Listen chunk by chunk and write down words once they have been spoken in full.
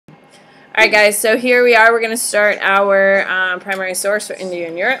All right, guys, so here we are. We're going to start our primary source for India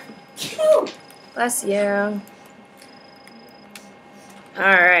and Europe. Bless you. All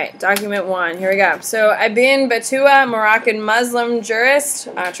right, document 1. Here we go. So, Ibn Battuta, Moroccan Muslim jurist,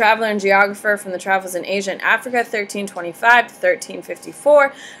 traveler and geographer from the travels in Asia and Africa, 1325 to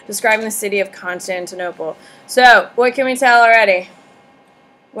 1354, describing the city of Constantinople. So, what can we tell already?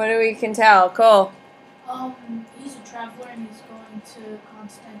 What do we can tell? Cole? He's a traveler and he's going to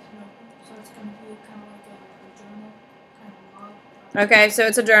Constantinople, so it's going to be kind of like a journal, kind of log. Okay, so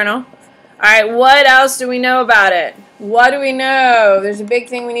it's a journal. All right, what else do we know about it? What do we know? There's a big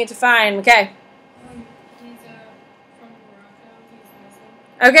thing we need to find. Okay. He's from Morocco.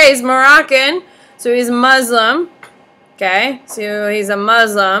 He's Muslim. Okay, he's Moroccan, so he's Muslim. Okay, so he's a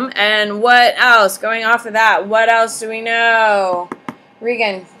Muslim. And what else? Going off of that, what else do we know?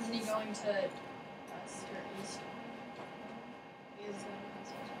 Regan. Isn't he going to west or east?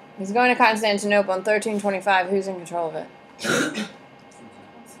 He's going to Constantinople in 1325. Who's in control of it?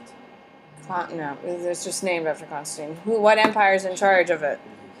 No, it's just named after Constantine. What empire is in charge of it?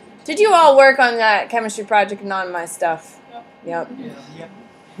 Did you all work on that chemistry project and on my stuff? Yep.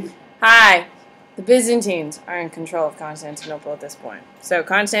 Hi. The Byzantines are in control of Constantinople at this point. So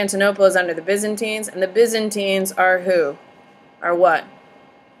Constantinople is under the Byzantines, and the Byzantines are who? Are what?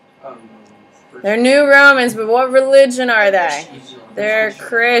 They're New Romans, but what religion are they? They're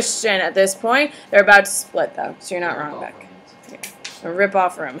Christian at this point. They're about to split, though, so you're not wrong, Beck. A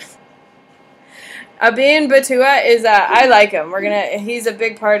rip-off room. Ibn Battuta is, I like him. He's a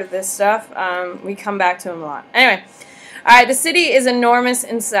big part of this stuff. We come back to him a lot. Anyway, all right, the city is enormous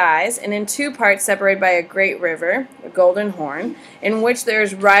in size and in 2 parts separated by a great river, the Golden Horn, in which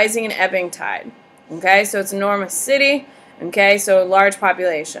there's rising and ebbing tide. Okay, so it's an enormous city. Okay, so a large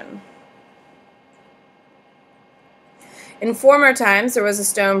population. In former times, there was a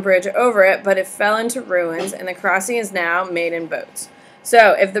stone bridge over it, but it fell into ruins, and the crossing is now made in boats.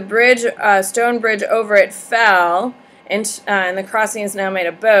 So, if the stone bridge over it fell, and the crossing is now made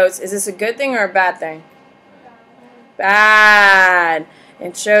of boats, is this a good thing or a bad thing? Bad.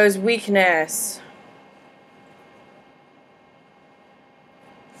 It shows weakness.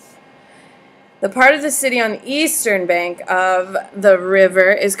 The part of the city on the eastern bank of the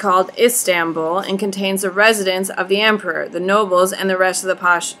river is called Istanbul and contains the residence of the emperor, the nobles, and the rest of the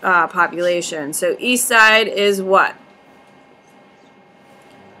population. So, east side is what?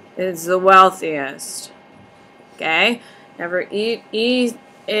 It's the wealthiest. Okay? Never eat. E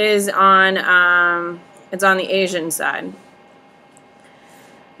is on it's on the Asian side.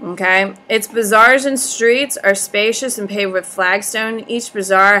 Okay? Its bazaars and streets are spacious and paved with flagstone. Each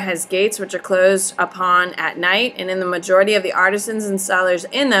bazaar has gates which are closed upon at night, and in the majority of the artisans and sellers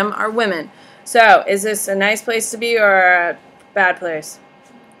in them are women. So, is this a nice place to be or a bad place?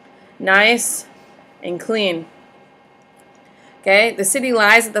 Nice and clean. Okay, the city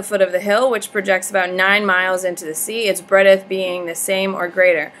lies at the foot of the hill, which projects about 9 miles into the sea, its breadth being the same or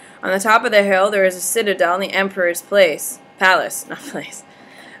greater. On the top of the hill, there is a citadel in the emperor's palace, not place.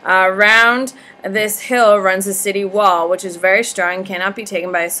 Round this hill runs the city wall, which is very strong and cannot be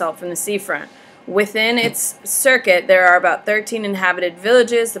taken by assault from the seafront. Within its circuit, there are about 13 inhabited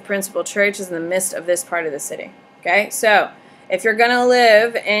villages. The principal church is in the midst of this part of the city. Okay, so if you're going to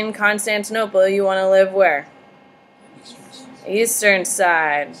live in Constantinople, you want to live where? Eastern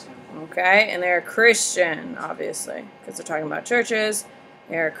side. Okay, and they're Christian, obviously, because they're talking about churches.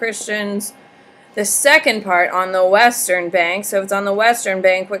 They're Christians. The second part on the western bank, so if it's on the western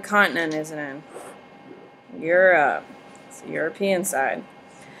bank, what continent is it in? Europe. It's the European side.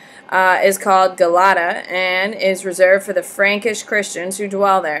 Is called Galata and is reserved for the Frankish Christians who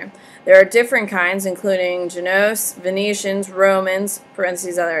dwell there. There are different kinds, including Genoese, Venetians, Romans,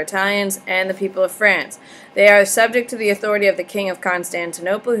 parentheses other Italians, and the people of France. They are subject to the authority of the king of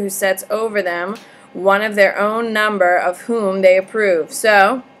Constantinople, who sets over them one of their own number of whom they approve.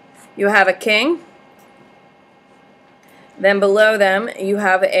 So, you have a king. Then below them, you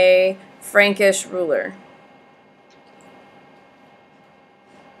have a Frankish ruler.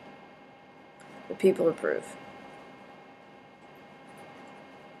 The people approve.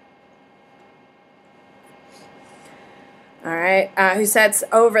 All right, who sets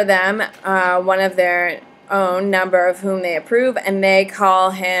over them one of their own number of whom they approve, and they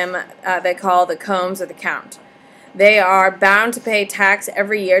call the combs or the count. They are bound to pay tax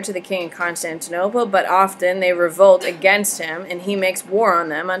every year to the king of Constantinople, but often they revolt against him, and he makes war on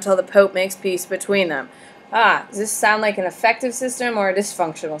them until the Pope makes peace between them. Does this sound like an effective system or a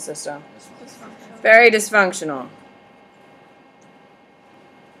dysfunctional system? Very dysfunctional.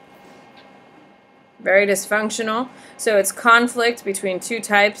 Very dysfunctional. So it's conflict between two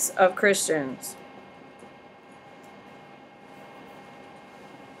types of Christians.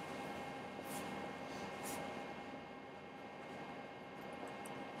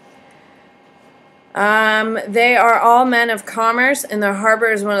 They are all men of commerce, and their harbor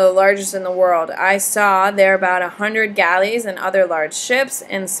is one of the largest in the world. I saw there about 100 galleys and other large ships,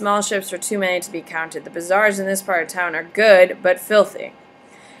 and small ships are too many to be counted. The bazaars in this part of town are good, but filthy,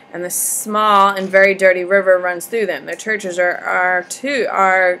 and the small and very dirty river runs through them. Their churches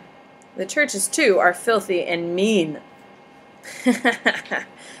the churches too are filthy and mean.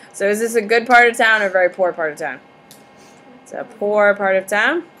 So is this a good part of town or a very poor part of town? It's a poor part of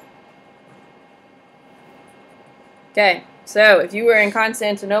town. Okay, so if you were in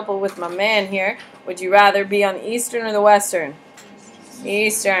Constantinople with my man here, would you rather be on the eastern or the western?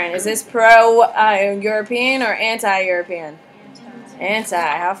 Eastern. Is this pro-European or anti-European? Anti.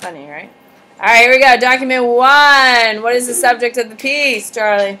 How funny, right? All right, here we go. Document 1. What is the subject of the piece,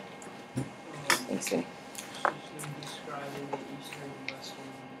 Charlie? Thanks, sweetie.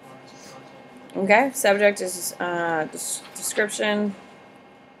 Okay, subject is description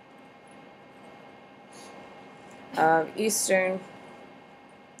of Eastern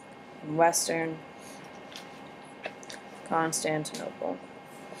and Western Constantinople.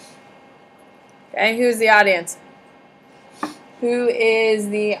 Okay, who's the audience? Who is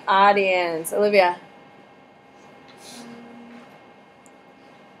the audience? Olivia.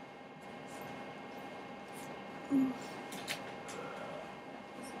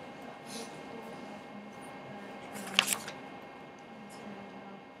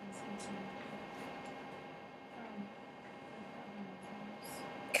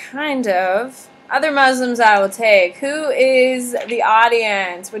 Kind of. Other Muslims I will take. Who is the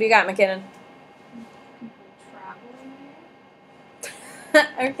audience? What do you got, McKinnon?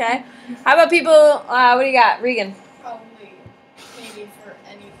 Okay. How about people, what do you got, Regan? Probably maybe for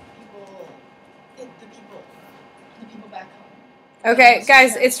any people, the people back home. Okay,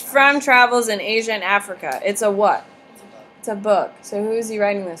 guys, it's from travels in Asia and Africa. It's a what? It's a book. It's a book. So who is he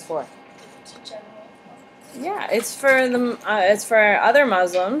writing this for? It's a general. Yeah, it's for the it's for other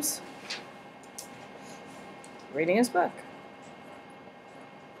Muslims reading his book.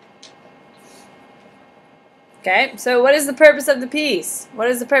 Okay, so what is the purpose of the piece? What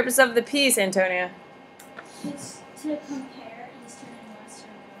is the purpose of the piece, Antonia? It's to compare Eastern and Western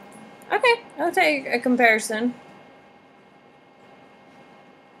Rome. Okay, I'll take a comparison.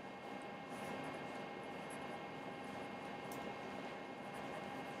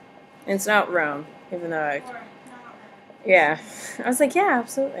 It's not Rome, even though I... Or not. Yeah. I was like, yeah,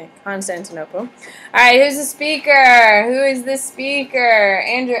 absolutely. Constantinople. All right, who's the speaker? Who is the speaker?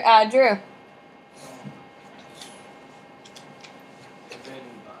 Andrew, Drew.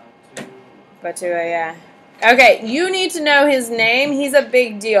 Batua, yeah. Okay, you need to know his name. He's a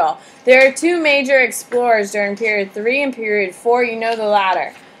big deal. There are two major explorers during period 3 and period 4. You know the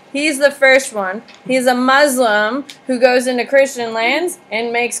latter. He's the first one. He's a Muslim who goes into Christian lands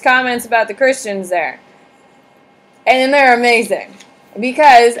and makes comments about the Christians there. And they're amazing.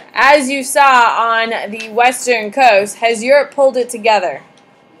 Because, as you saw on the western coast, has Europe pulled it together?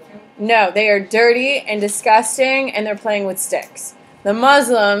 No, they are dirty and disgusting, and they're playing with sticks. The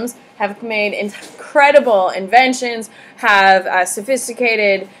Muslims have made incredible inventions, have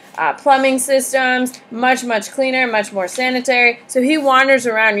sophisticated plumbing systems, much, much cleaner, much more sanitary. So he wanders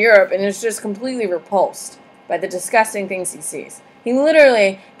around Europe and is just completely repulsed by the disgusting things he sees. He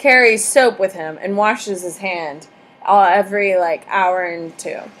literally carries soap with him and washes his hand every hour and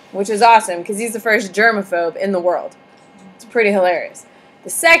two, which is awesome because he's the first germaphobe in the world. It's pretty hilarious.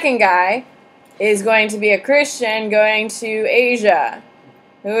 The second guy is going to be a Christian going to Asia.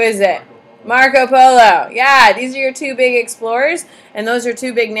 Who is it? Marco Polo. Yeah, these are your two big explorers, and those are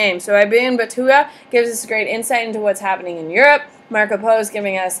two big names. So Ibn Battuta gives us great insight into what's happening in Europe. Marco Polo is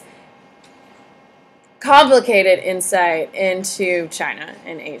giving us complicated insight into China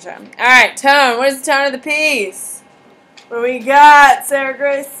and Asia. All right, tone. What is the tone of the piece? What do we got, Sarah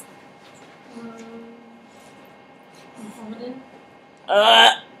Grace? Muhammadan.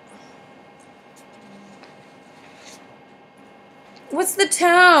 What's the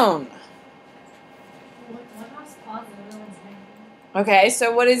tone? What else positive? Everyone's negative. Okay,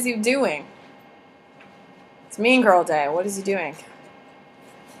 so what is he doing? It's Mean Girl Day. What is he doing?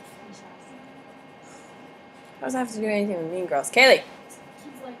 How does that have to do anything with Mean Girls? Kaylee. He's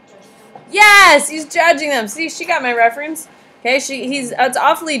like judging them. Yes, he's judging them. See, she got my reference. Okay, it's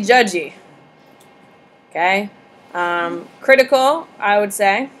awfully judgy. Okay, critical, I would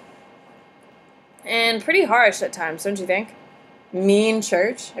say, and pretty harsh at times, don't you think? Mean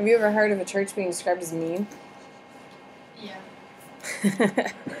church? Have you ever heard of a church being described as mean? Yeah.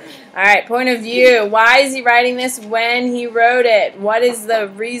 All right, point of view. Why is he writing this when he wrote it? What is the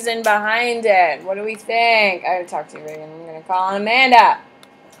reason behind it? What do we think? I gotta talk to you, Reagan. I'm gonna call on Amanda.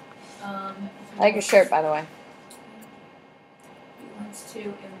 I like your shirt, by the way. He wants to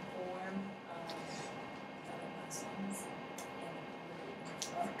inform other Muslims in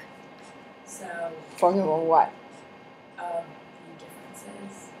a book. So, Inform them of what? of the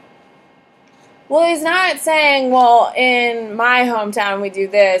differences. Well, he's not saying, well, in my hometown we do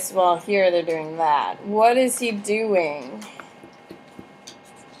this, well, here they're doing that. What is he doing?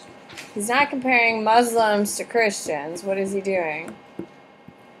 He's not comparing Muslims to Christians. What is he doing?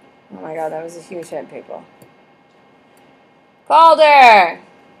 Oh my god, that was a huge hit, people. Calder!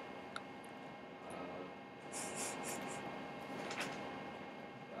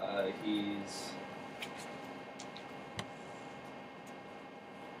 He's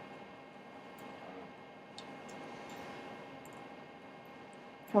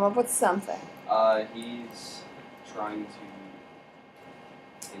Come up with something. he's trying to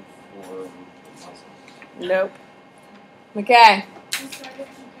inform the Muslims. Nope. Okay. He's trying to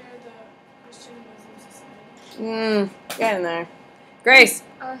compare the Christian Muslim society. Get in there. Grace.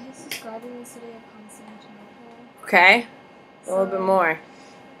 He's describing the city of Constantinople. Okay. A little bit more.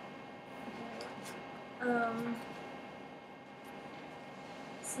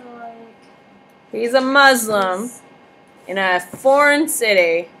 So like He's a Muslim in a foreign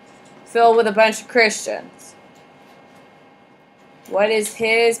city filled with a bunch of Christians. What is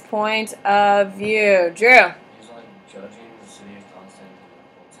his point of view? Drew. He's like judging the city of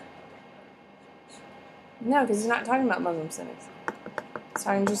Constantinople saying No, because he's not talking about Muslim cities. He's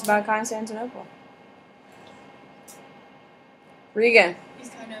talking just about Constantinople. Regan. He's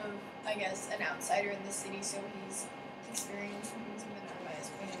kind of, I guess, an outsider in the city, so he's experiencing things with an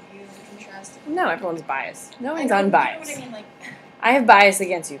unbiased point of view and contrasting. No, everyone's biased. No one's You know unbiased. what I mean? Like, I have bias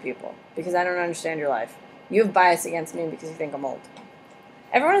against you people because I don't understand your life. You have bias against me because you think I'm old.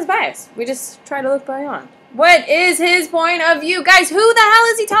 Everyone is biased. We just try to look beyond. What is his point of view? Guys, who the hell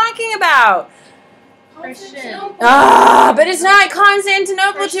is he talking about? Christian. But it's not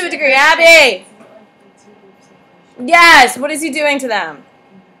Constantinople to a degree. Abby! Yes, what is he doing to them?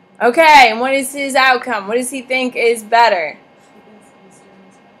 Okay, and what is his outcome? What does he think is better?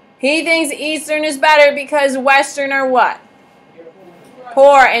 He thinks Eastern is better because Western are what?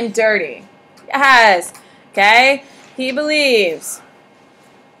 Poor and dirty. Yes. Okay? He believes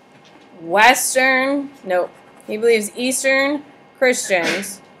Western, nope. He believes Eastern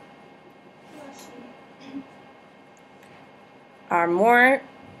Christians are more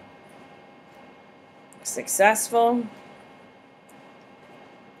successful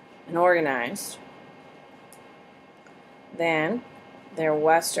and organized than their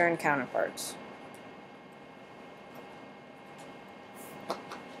Western counterparts.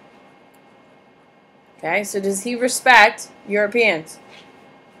 Okay, so does he respect Europeans?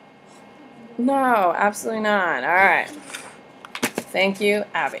 No, absolutely not. All right. Thank you,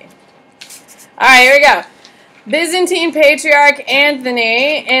 Abby. All right, here we go. Byzantine Patriarch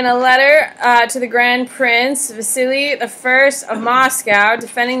Anthony, in a letter to the Grand Prince Vasily I of Moscow,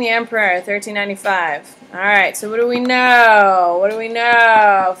 defending the Emperor, 1395. All right, so what do we know? What do we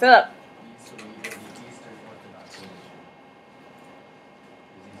know? Philip.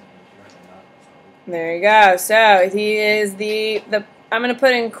 There you go. So he is the I'm going to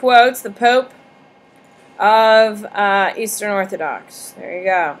put in quotes, the Pope of Eastern Orthodox. There you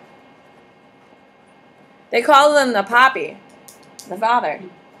go. They call him the Poppy, the father.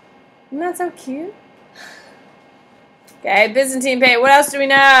 Isn't that so cute? Okay, Byzantine Patriarch. What else do we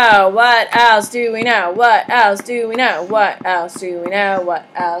know? What else do we know? What else do we know? What else do we know? What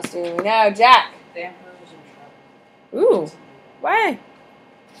else do we know? Jack. The emperor was in trouble. Ooh. Why?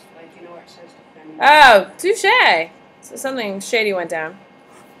 Like, you know where it says defending. Oh, touche. So something shady went down.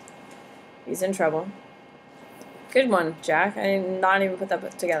 He's in trouble. Good one, Jack. I did not even put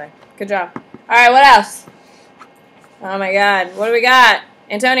that together. Good job. All right, what else? Oh my God. What do we got?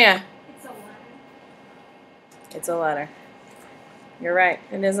 Antonia. it's a letter. It's a letter. You're right.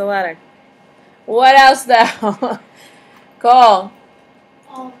 It is a letter. What else, though? Cole.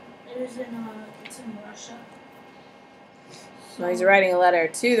 It's in Russia. So he's writing a letter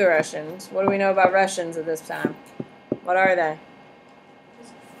to the Russians. What do we know about Russians at this time? What are they?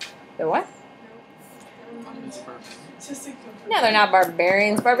 The what? No, they're not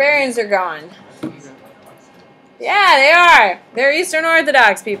barbarians. Barbarians are gone. Yeah, they are. They're Eastern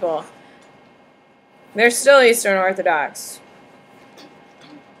Orthodox people. They're still Eastern Orthodox.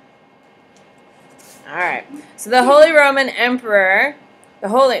 All right. So the Holy Roman Emperor,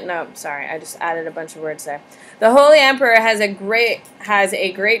 I just added a bunch of words there. The Holy Emperor has a great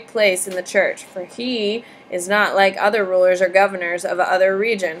place in the church, for he is not like other rulers or governors of other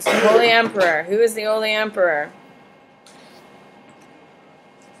regions. The Holy Emperor. Who is the Holy Emperor?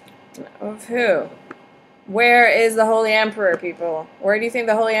 Of who? Where is the Holy Emperor, people? Where do you think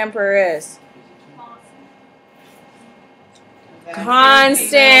the Holy Emperor is?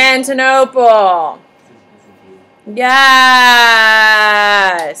 Constantinople. Yes.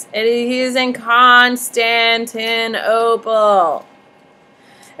 He is in Constantinople.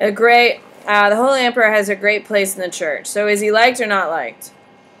 The Holy Emperor has a great place in the church. So is he liked or not liked?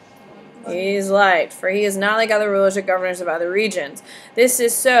 He's liked, for he is not like other rulers or governors of other regions. This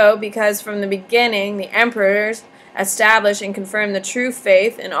is so because from the beginning the emperors established and confirmed the true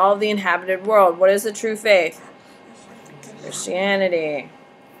faith in all of the inhabited world. What is the true faith? Christianity.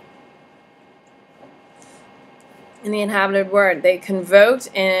 In the inhabited world, they convoked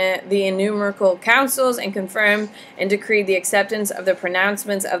in the innumerable councils and confirmed and decreed the acceptance of the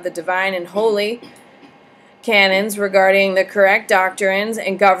pronouncements of the divine and holy canons regarding the correct doctrines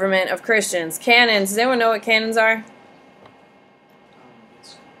and government of Christians. Canons. Does anyone know what canons are?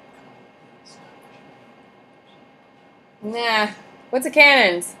 Nah. What's a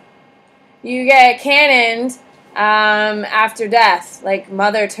canons? You get canoned after death. Like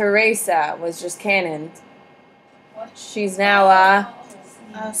Mother Teresa was just canoned. She's now a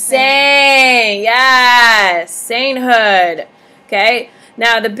saint. Yes. Sainthood. Okay.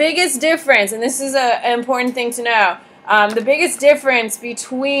 Now, the biggest difference, and this is an important thing to know, the biggest difference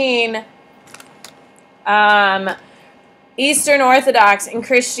between Eastern Orthodox and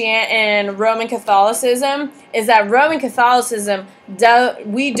and Roman Catholicism is that Roman Catholicism,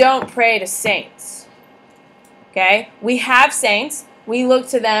 we don't pray to saints. Okay? We have saints. We look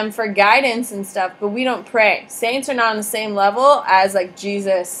to them for guidance and stuff, but we don't pray. Saints are not on the same level as, like,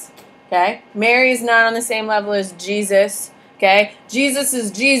 Jesus. Okay? Mary is not on the same level as Jesus. Okay? Jesus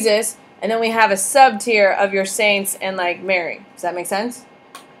is Jesus, and then we have a sub-tier of your saints and, like, Mary. Does that make sense?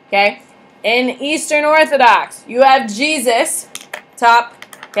 Okay? In Eastern Orthodox, you have Jesus, top.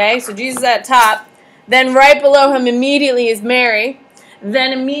 Okay? So Jesus at top. Then right below him immediately is Mary.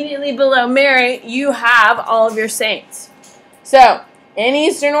 Then immediately below Mary, you have all of your saints. So, in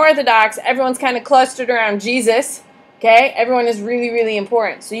Eastern Orthodox, everyone's kind of clustered around Jesus. Okay? Everyone is really, really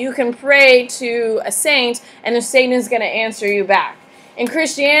important. So you can pray to a saint, and the saint is going to answer you back. In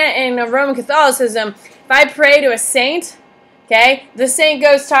Christianity, in Roman Catholicism, if I pray to a saint, okay, the saint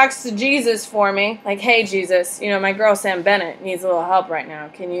goes talks to Jesus for me. Like, hey, Jesus, you know, my girl Sam Bennett needs a little help right now.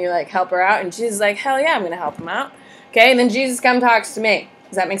 Can you, like, help her out? And Jesus is like, hell yeah, I'm going to help him out. Okay? And then Jesus comes talks to me.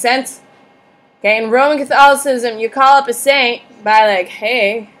 Does that make sense? Okay? In Roman Catholicism, you call up a saint by, like,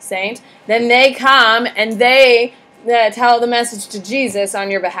 hey, saint. Then they come, and they tell the message to Jesus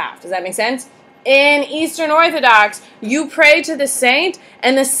on your behalf. Does that make sense? In Eastern Orthodox, you pray to the saint,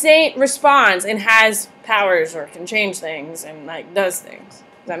 and the saint responds and has powers or can change things and, like, does things.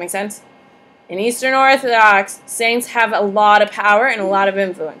 Does that make sense? In Eastern Orthodox, saints have a lot of power and a lot of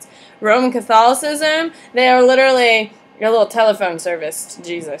influence. Roman Catholicism, they are literally your little telephone service to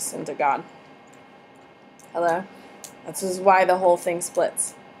Jesus and to God. Hello? This is why the whole thing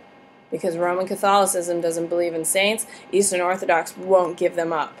splits. Because Roman Catholicism doesn't believe in saints, Eastern Orthodox won't give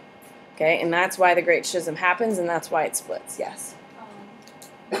them up. Okay, and that's why the Great Schism happens, and that's why it splits. Yes?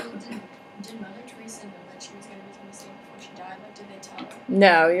 Did Mother Teresa know that she was going to become a saint before she died? Like, did they tell her?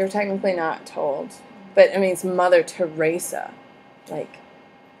 No, you're technically not told. But, I mean, it's Mother Teresa. Like,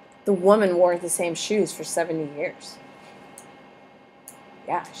 the woman wore the same shoes for 70 years.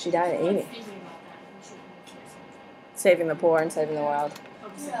 Yeah, she died at 80. Saving the poor and saving the world.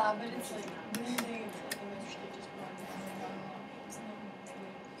 Yeah, but it's like, when they just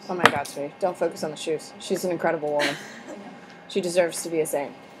Oh my God, sweetie. Don't focus on the shoes. She's an incredible woman. She deserves to be a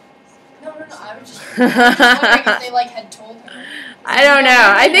saint. No, I was just wondering if they, like, had told her. I don't know.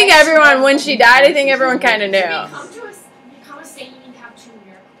 I think everyone, when she died, I think everyone kind of knew. Become a saint, you need to have 2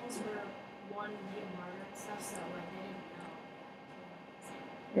 miracles, where one be a martyr and stuff, so, like, they didn't know.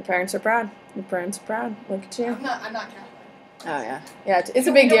 Your parents are proud. Your parents are proud. Look at you. I'm not Catholic. Oh, yeah. Yeah, it's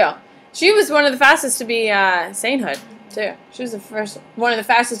a big deal. She was one of the fastest to be sainthood, too. She was one of the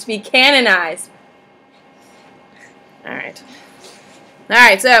fastest to be canonized. All right. All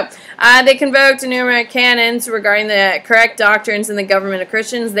right, so they convoked numerous canons regarding the correct doctrines in the government of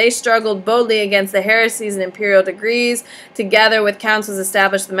Christians. They struggled boldly against the heresies and imperial degrees. Together with councils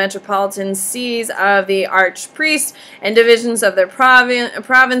established the metropolitan sees of the archpriests and divisions of their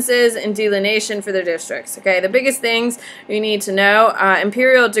provinces and delineation for their districts. Okay, the biggest things you need to know,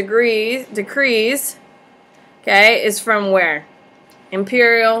 imperial decrees okay, is from where?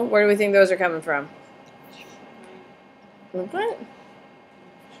 Imperial. Where do we think those are coming from? What?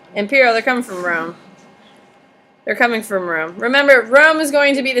 Imperial, they're coming from Rome. They're coming from Rome. Remember, Rome is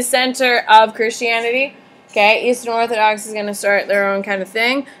going to be the center of Christianity. Okay, Eastern Orthodox is going to start their own kind of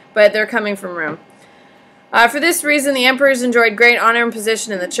thing, but they're coming from Rome. For this reason, the emperors enjoyed great honor and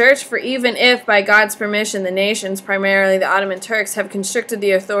position in the church, for even if, by God's permission, the nations, primarily the Ottoman Turks, have constricted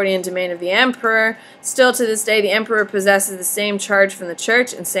the authority and domain of the emperor, still to this day the emperor possesses the same charge from the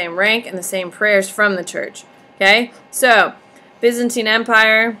church and same rank and the same prayers from the church. Okay, so Byzantine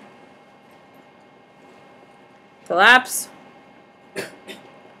Empire collapse,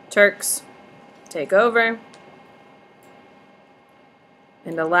 Turks take over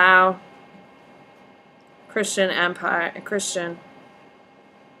and allow Christian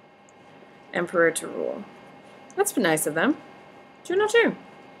emperor to rule. That's been nice of them. True, not true.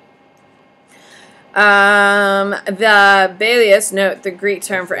 The Bailius, note the Greek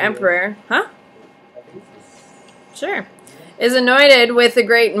term for emperor, huh? Sure. Is anointed with the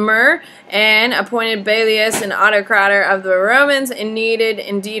great myrrh and appointed Bailius and autocrator of the Romans and needed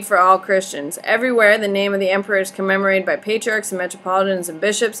indeed for all Christians. Everywhere the name of the emperor is commemorated by patriarchs and metropolitans and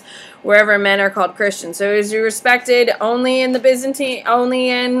bishops, wherever men are called Christians. So is he respected only in the Byzantine, only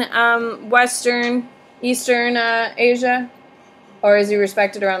in Western, Eastern Asia? Or is he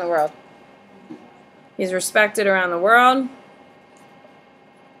respected around the world? He's respected around the world.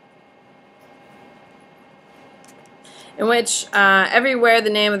 In which everywhere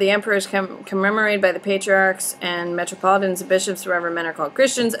the name of the emperor is commemorated by the patriarchs and metropolitans and bishops, wherever men are called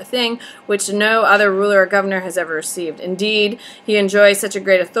Christians, a thing which no other ruler or governor has ever received. Indeed, he enjoys such a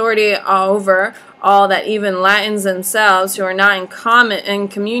great authority over all that even Latins themselves, who are not in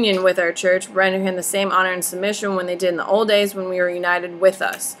communion with our church, render him the same honor and submission when they did in the old days when we were united with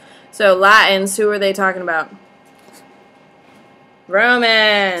us. So Latins, who are they talking about?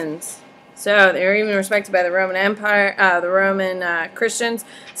 Romans. So they were even respected by the Roman Empire, the Roman Christians.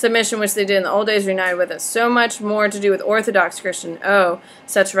 Submission which they did in the old days united with us. So much more to do with Orthodox Christian. Oh,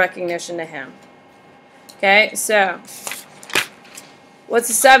 such recognition to him. Okay, so what's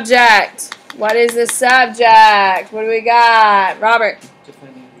the subject? What is the subject? What do we got? Robert.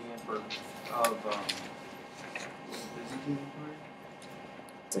 Defending the emperor of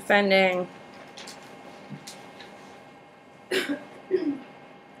Byzantine Empire. Defending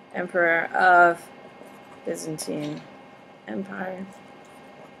Emperor of Byzantine Empire.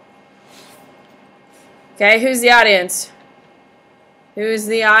 Okay, who's the audience? Who's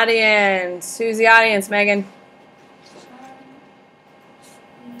the audience? Who's the audience, Megan?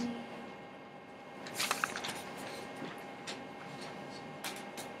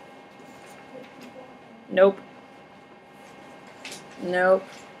 Nope. Nope.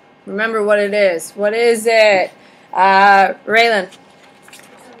 Remember what it is. What is it? Raylan.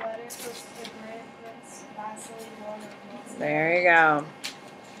 There you go.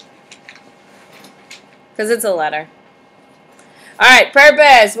 Because it's a letter. All right,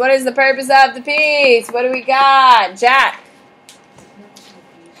 purpose. What is the purpose of the piece? What do we got? Jack.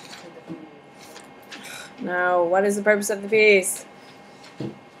 No, what is the purpose of the piece?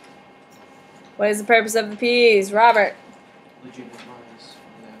 What is the purpose of the piece? Robert. Legitimize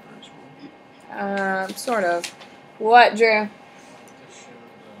the emperor's rule. Sort of. What, Drew?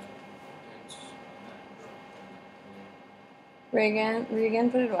 Regan,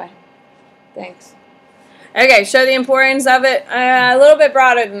 put it away. Thanks. Okay, show the importance of it. A little bit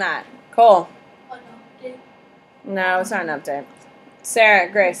broader than that. Cole. An update. No, it's not an update. Sarah,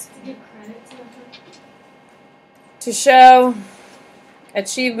 Grace. To give credit to the person. To show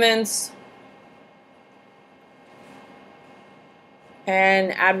achievements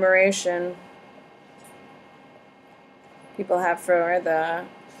and admiration people have for the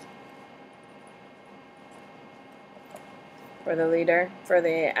leader, for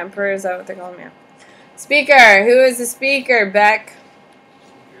the emperor. Is that what they call him? Yeah. Speaker. Who is the speaker? Beck.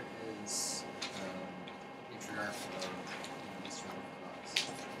 Speaker is patriarch of Eastern Orthodox.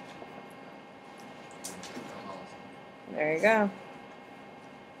 There you go.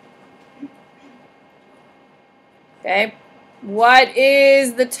 Okay. What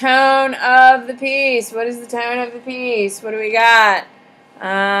is the tone of the piece? What is the tone of the piece? What do we got?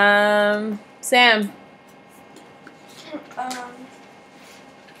 Sam.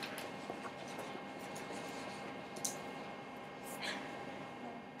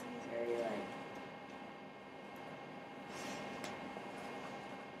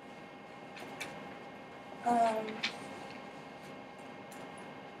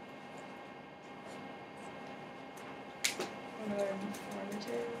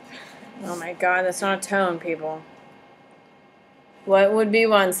 Oh my god, that's not a tone, people. What would be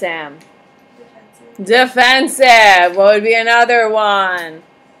one, Sam? Defensive. Defensive. What would be another one?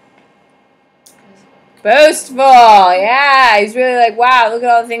 Boastful. Yeah, he's really like, wow, look at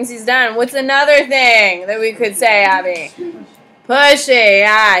all the things he's done. What's another thing that we could say, Abby? Pushy.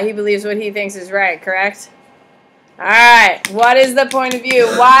 Yeah, he believes what he thinks is right, correct? All right. What is the point of view?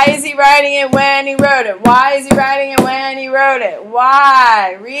 Why is he writing it when he wrote it? Why is he writing it when he wrote it?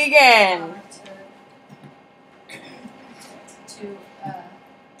 Why? Regan. To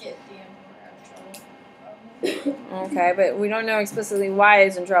get the emperor out of trouble. Okay, but we don't know explicitly why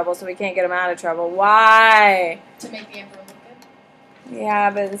he's in trouble, so we can't get him out of trouble. Why? To make the emperor look good.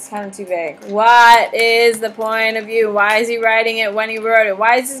 Yeah, but it's kind of too vague. What is the point of view? Why is he writing it when he wrote it?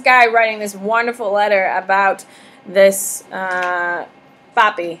 Why is this guy writing this wonderful letter about this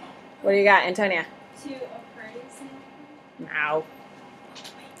Papi? What do you got, Antonia? To appraise him. No.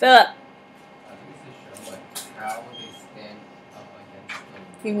 Philip. I think it's to show like how they stand up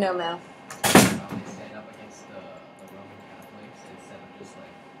against the You know Mel. how they stand up against the Roman Catholics instead of just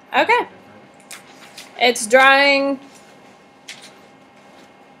like Okay. different. It's drawing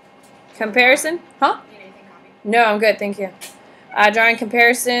comparison. Huh? Need anything, copy? No, I'm good, thank you. Drawing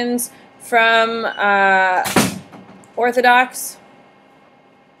comparisons from Orthodox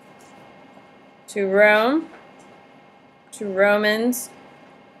to Rome to Romans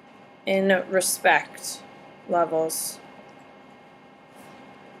in respect levels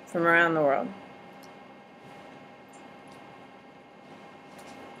from around the world.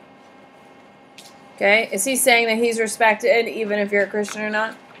 Okay, is he saying that he's respected even if you're a Christian or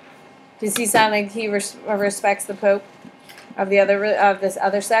not? Does he sound like he respects the Pope of this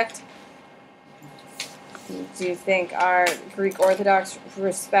other sect? Do you think our Greek Orthodox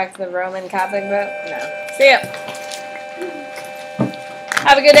respect the Roman Catholic Pope? No. See ya.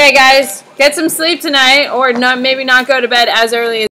 Have a good day, guys. Get some sleep tonight, or maybe not go to bed as early as